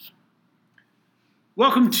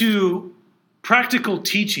Welcome to Practical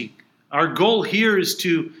Teaching. Our goal here is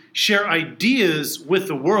to share ideas with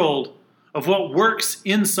the world of what works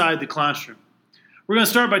inside the classroom. We're going to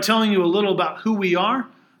start by telling you a little about who we are.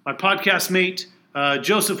 My podcast mate,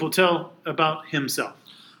 Joseph, will tell about himself.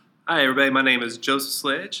 Hi, everybody. My name is Joseph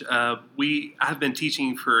Sledge. I've been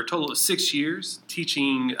teaching for a total of 6 years,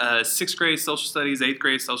 teaching 6th grade social studies, 8th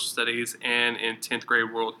grade social studies, and in 10th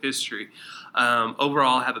grade world history.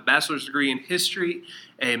 Overall, I have a bachelor's degree in history,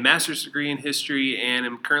 a master's degree in history, and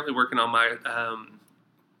I'm currently working on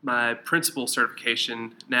my principal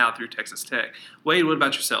certification now through Texas Tech. Wade, what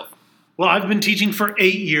about yourself? Well, I've been teaching for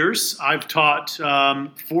 8 years. I've taught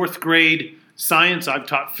 4th grade science. I've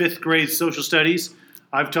taught 5th grade social studies.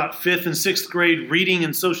 I've taught 5th and 6th grade reading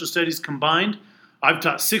and social studies combined. I've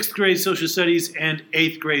taught 6th grade social studies and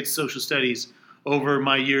 8th grade social studies over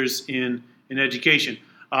my years in education.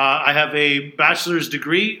 I have a bachelor's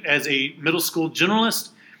degree as a middle school generalist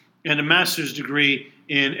and a master's degree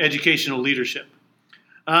in educational leadership.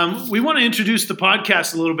 We want to introduce the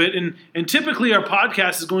podcast a little bit, and typically our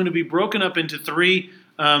podcast is going to be broken up into 3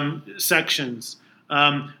 sections.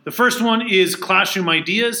 The first one is classroom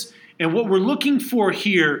ideas. And what we're looking for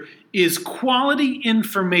here is quality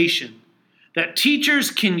information that teachers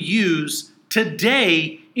can use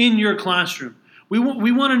today in your classroom. We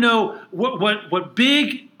want to know what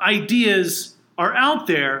big ideas are out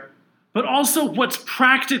there, but also what's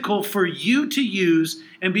practical for you to use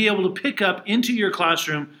and be able to pick up into your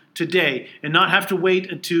classroom today and not have to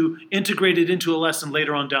wait to integrate it into a lesson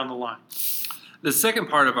later on down the line. The second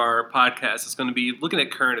part of our podcast is going to be looking at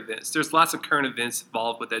current events. There's lots of current events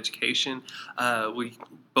involved with education.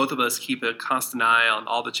 Both of us keep a constant eye on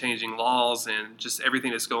all the changing laws and just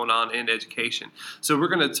everything that's going on in education. So we're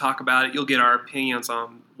going to talk about it. You'll get our opinions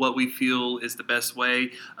on what we feel is the best way.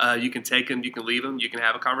 You can take them, you can leave them, you can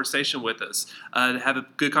have a conversation with us. To have a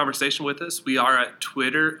good conversation with us, we are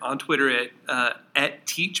on Twitter at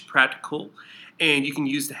Teach Practical, and you can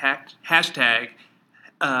use the hashtag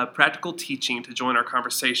Practical Teaching to join our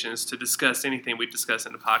conversations to discuss anything we discuss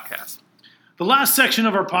in the podcast. The last section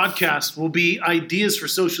of our podcast will be ideas for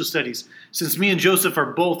social studies. Since me and Joseph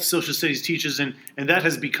are both social studies teachers and that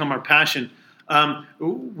has become our passion,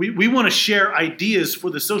 we want to share ideas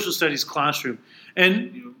for the social studies classroom.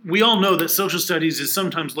 And we all know that social studies is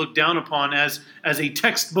sometimes looked down upon as a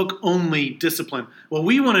textbook-only discipline. Well,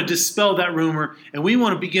 we want to dispel that rumor, and we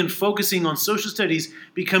want to begin focusing on social studies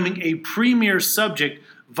becoming a premier subject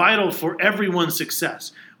vital for everyone's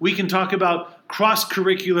success. We can talk about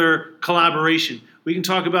cross-curricular collaboration. We can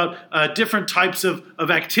talk about different types of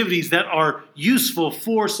activities that are useful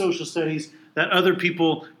for social studies that other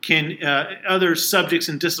people can, other subjects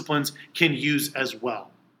and disciplines can use as well.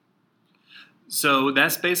 So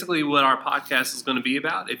that's basically what our podcast is going to be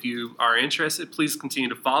about. If you are interested, please continue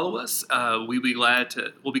to follow us. We'll be glad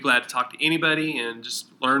to talk to anybody and just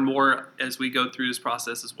learn more as we go through this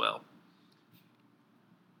process as well.